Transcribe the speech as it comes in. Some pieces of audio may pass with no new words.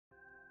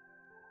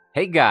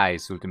Hey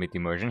guys, Ultimate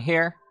Immersion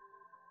here.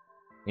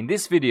 In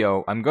this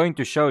video, I'm going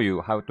to show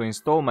you how to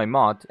install my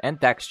mod and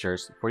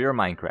textures for your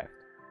Minecraft,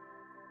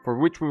 for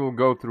which we will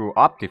go through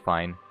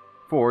Optifine,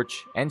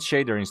 Forge and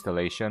shader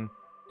installation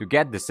to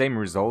get the same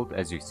result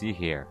as you see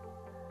here.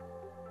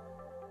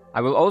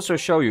 I will also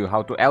show you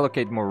how to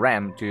allocate more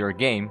RAM to your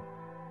game,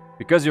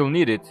 because you'll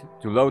need it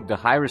to load the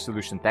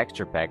high-resolution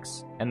texture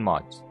packs and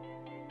mods.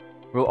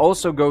 We'll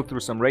also go through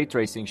some ray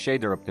tracing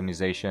shader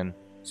optimization,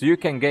 so you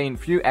can gain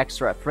few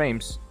extra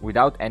frames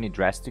without any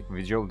drastic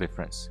visual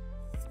difference.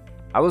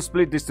 I will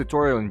split this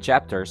tutorial in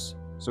chapters,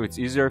 so it's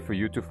easier for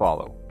you to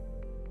follow.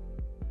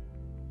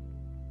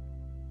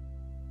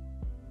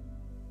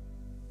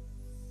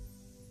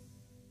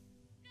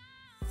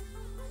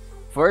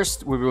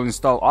 First, we will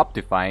install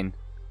Optifine,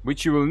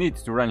 which you will need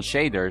to run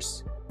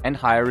shaders and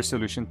higher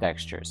resolution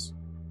textures.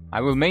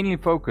 I will mainly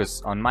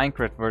focus on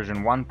Minecraft version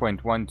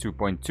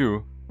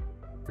 1.12.2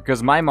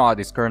 because my mod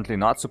is currently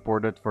not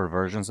supported for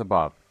versions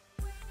above.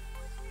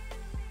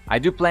 I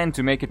do plan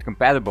to make it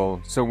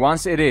compatible, so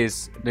once it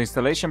is, the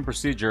installation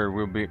procedure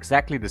will be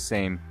exactly the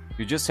same.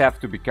 You just have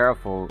to be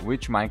careful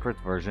which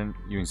Minecraft version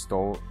you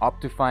install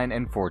Optifine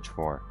and Forge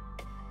for.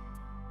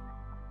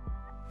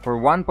 For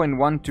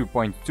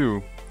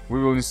 1.12.2,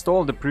 we will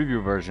install the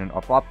preview version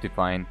of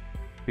Optifine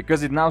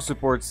because it now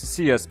supports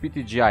SEUS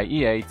PTGI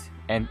E8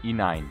 and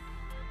E9.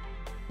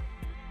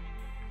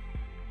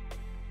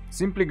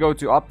 Simply go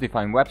to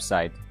Optifine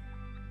website,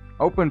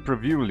 open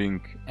preview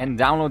link and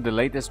download the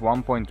latest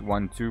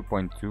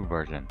 1.12.2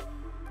 version.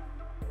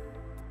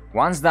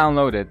 Once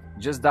downloaded,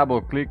 just double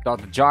click the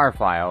 .jar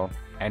file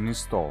and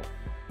install.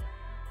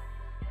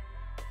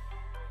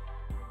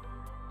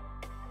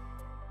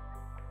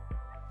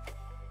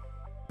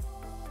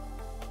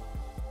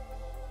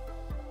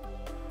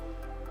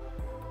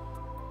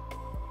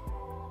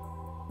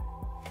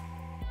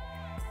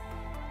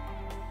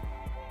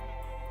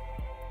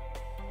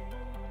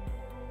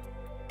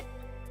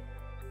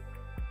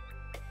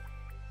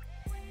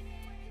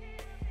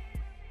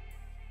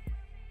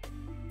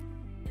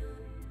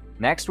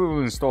 Next we will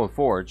install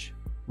Forge,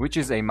 which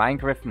is a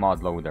Minecraft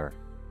mod loader.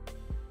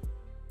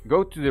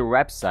 Go to their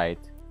website,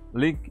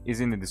 link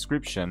is in the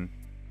description,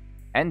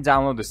 and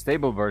download the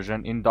stable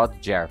version in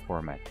 .jar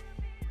format.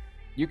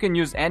 You can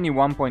use any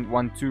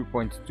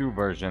 1.12.2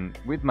 version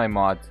with my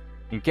mod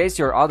in case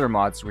your other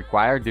mods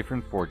require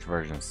different Forge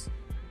versions.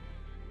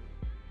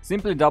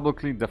 Simply double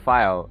click the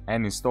file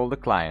and install the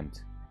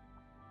client.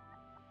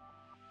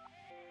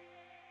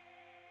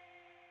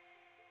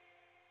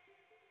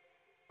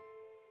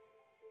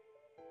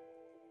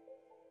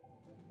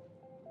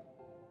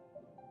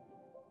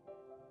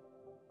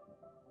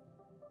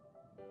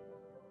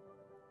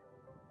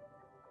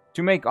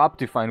 To make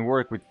Optifine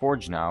work with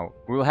Forge now,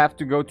 we will have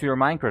to go to your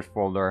Minecraft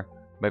folder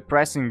by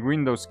pressing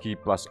Windows key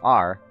plus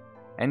R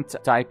and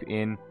type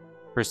in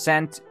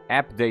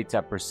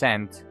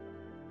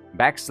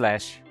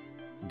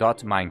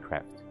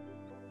 %appdata%\.minecraft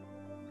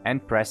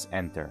and press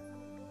enter.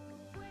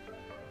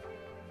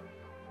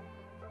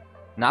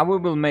 Now we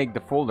will make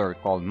the folder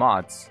called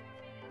mods,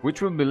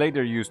 which will be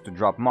later used to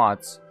drop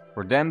mods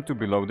for them to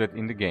be loaded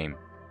in the game.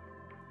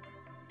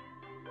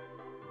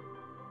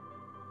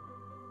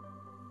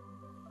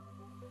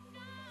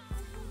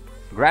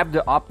 Grab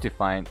the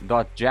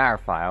Optifine.jar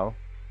file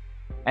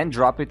and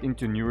drop it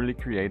into newly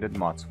created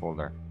mods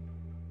folder.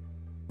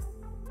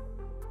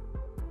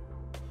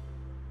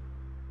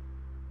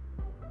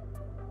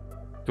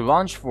 To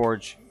launch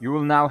Forge, you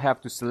will now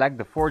have to select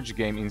the Forge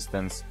game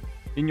instance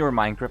in your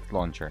Minecraft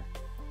launcher.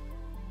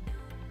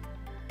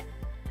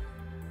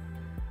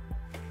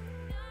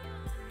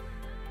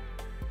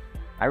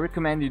 I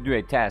recommend you do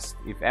a test.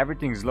 If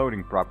everything is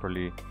loading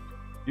properly,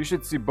 you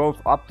should see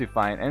both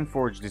Optifine and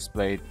Forge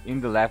displayed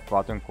in the left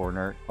bottom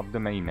corner of the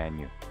main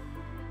menu.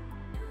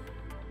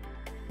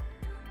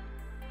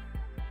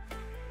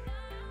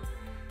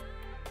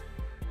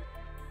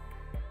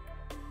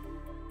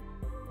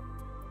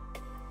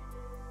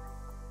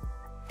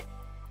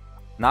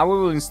 Now we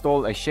will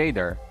install a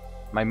shader,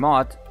 my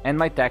mod and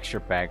my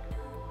texture pack,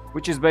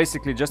 which is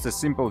basically just a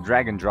simple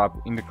drag and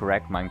drop in the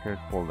correct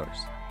Minecraft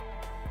folders.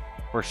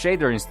 For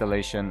shader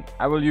installation,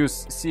 I will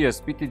use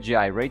SEUS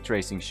PTGI Ray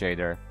Tracing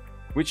shader,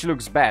 which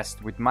looks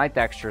best with my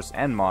textures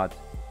and mod,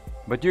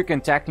 but you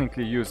can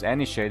technically use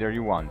any shader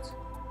you want.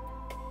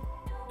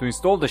 To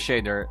install the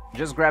shader,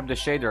 just grab the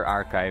shader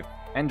archive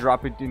and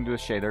drop it into the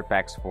shader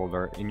packs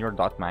folder in your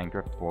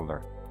 .minecraft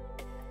folder.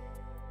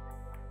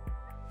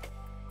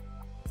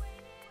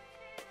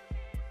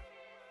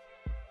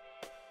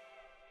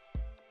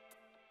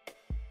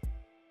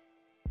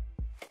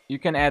 You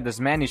can add as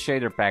many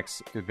shader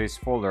packs to this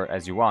folder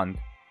as you want,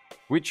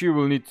 which you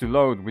will need to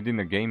load within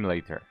the game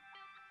later.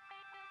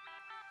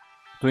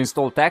 To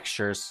install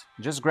textures,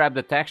 just grab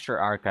the texture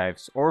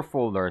archives or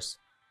folders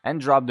and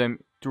drop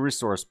them to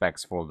resource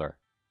packs folder.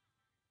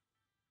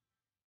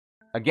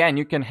 Again,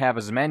 you can have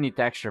as many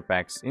texture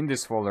packs in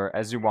this folder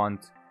as you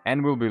want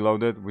and will be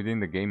loaded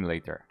within the game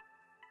later.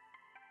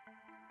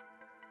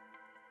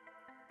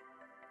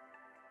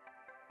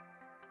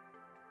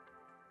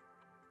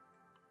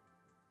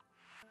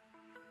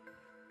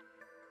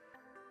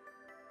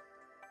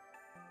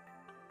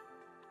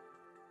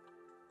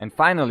 And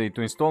finally,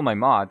 to install my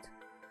mod,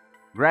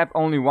 grab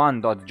only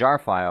one .jar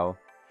file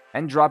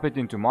and drop it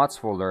into mods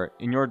folder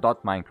in your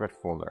 .minecraft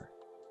folder.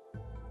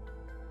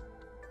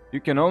 You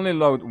can only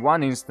load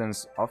one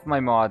instance of my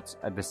mods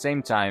at the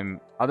same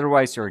time,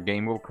 otherwise your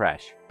game will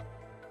crash.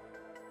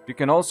 You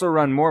can also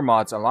run more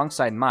mods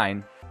alongside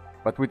mine,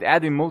 but with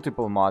adding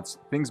multiple mods,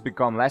 things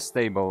become less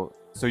stable,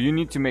 so you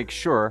need to make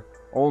sure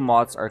all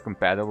mods are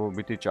compatible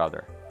with each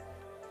other.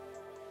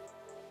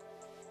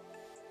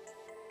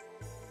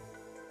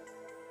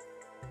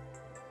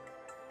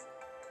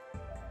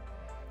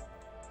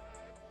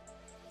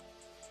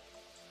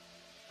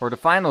 For the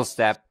final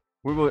step,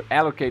 we will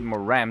allocate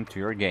more RAM to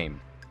your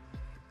game.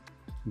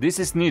 This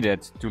is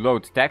needed to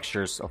load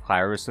textures of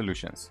higher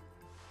resolutions.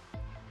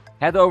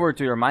 Head over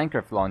to your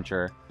Minecraft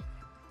launcher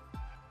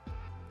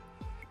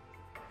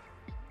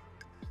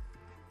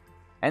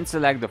and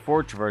select the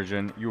Forge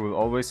version you will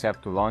always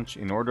have to launch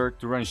in order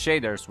to run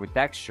shaders with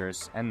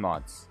textures and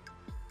mods.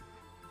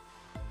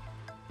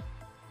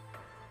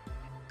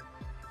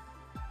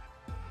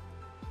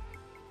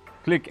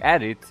 Click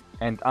Edit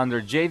and under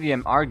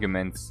JVM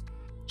Arguments,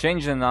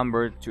 change the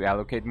number to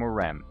allocate more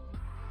RAM.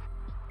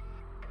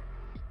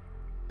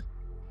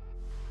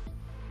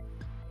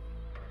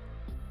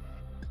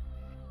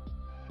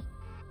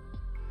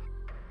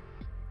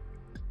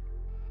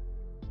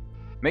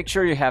 Make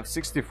sure you have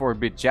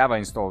 64-bit Java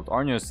installed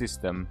on your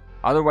system,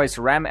 otherwise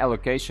RAM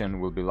allocation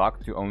will be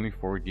locked to only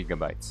 4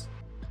 GB.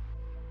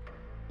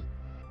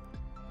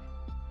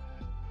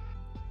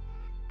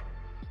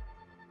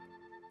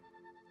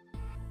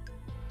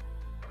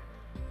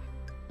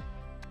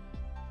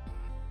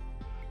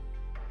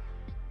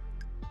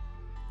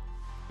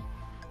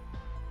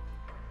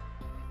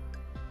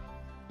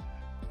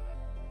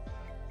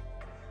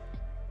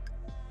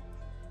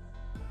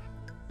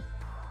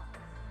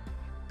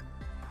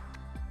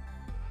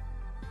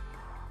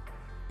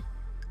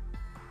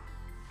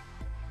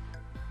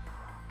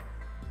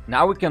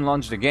 Now we can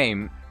launch the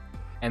game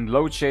and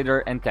load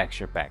shader and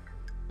texture pack.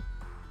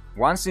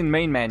 Once in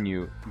main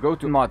menu, go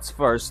to mods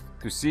first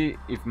to see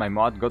if my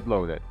mod got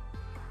loaded.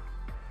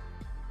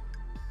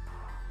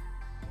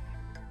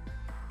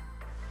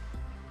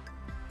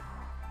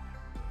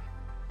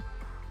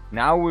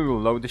 Now we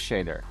will load the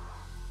shader.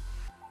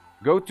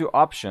 Go to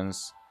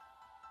Options,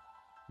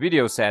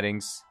 Video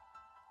Settings,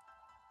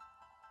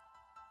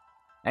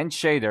 and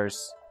Shaders,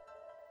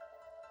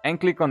 and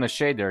click on the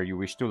shader you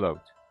wish to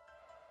load.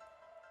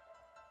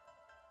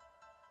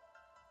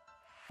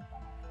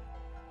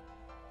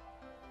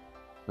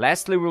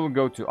 Lastly, we will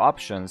go to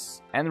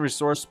Options and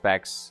Resource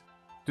Packs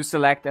to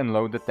select and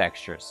load the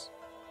textures.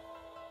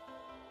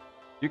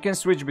 You can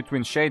switch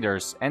between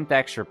shaders and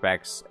texture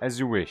packs as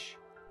you wish.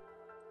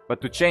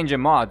 But to change a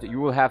mod, you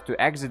will have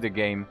to exit the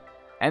game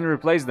and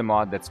replace the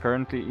mod that's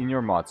currently in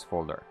your mods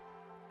folder.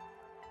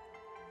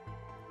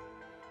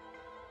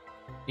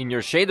 In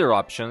your shader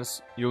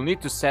options, you'll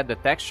need to set the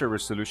texture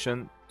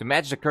resolution to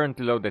match the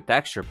currently loaded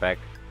texture pack,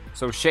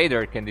 so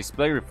shader can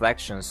display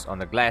reflections on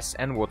the glass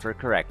and water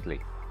correctly.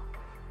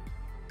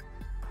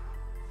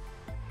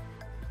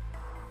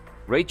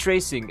 Ray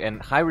tracing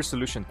and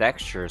high-resolution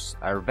textures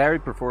are very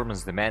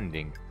performance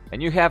demanding,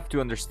 and you have to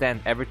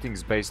understand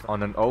everything's based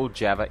on an old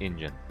Java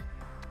engine.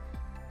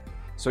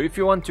 So if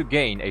you want to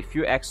gain a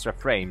few extra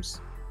frames,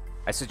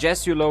 I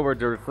suggest you lower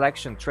the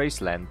reflection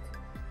trace length,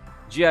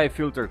 GI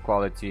filter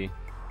quality,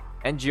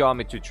 and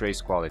geometry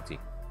trace quality.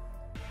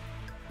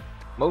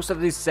 Most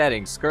of these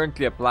settings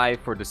currently apply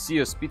for the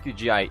SEUS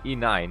PTGI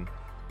E9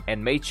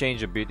 and may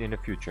change a bit in the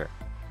future.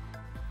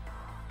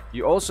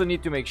 You also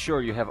need to make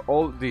sure you have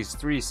all these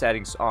 3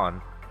 settings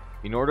on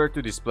in order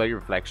to display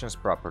reflections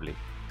properly.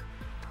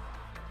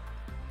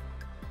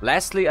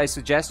 Lastly, I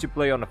suggest you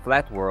play on a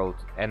flat world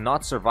and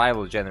not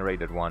survival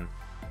generated one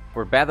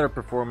for better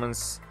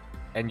performance,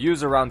 and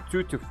use around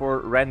 2 to 4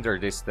 render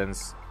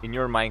distance in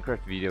your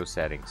Minecraft video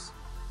settings.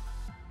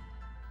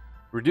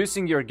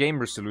 Reducing your game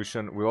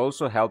resolution will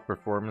also help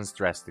performance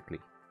drastically.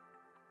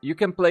 You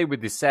can play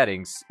with these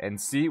settings and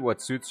see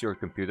what suits your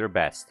computer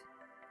best.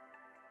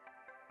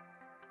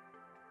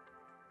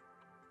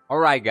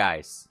 Alright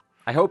guys,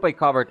 I hope I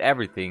covered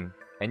everything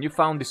and you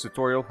found this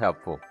tutorial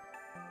helpful.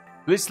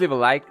 Please leave a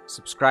like,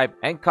 subscribe,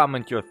 and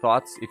comment your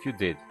thoughts if you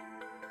did.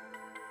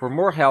 For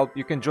more help,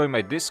 you can join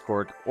my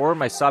Discord or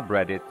my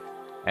subreddit,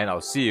 and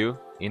I'll see you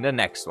in the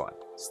next one.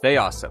 Stay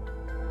awesome!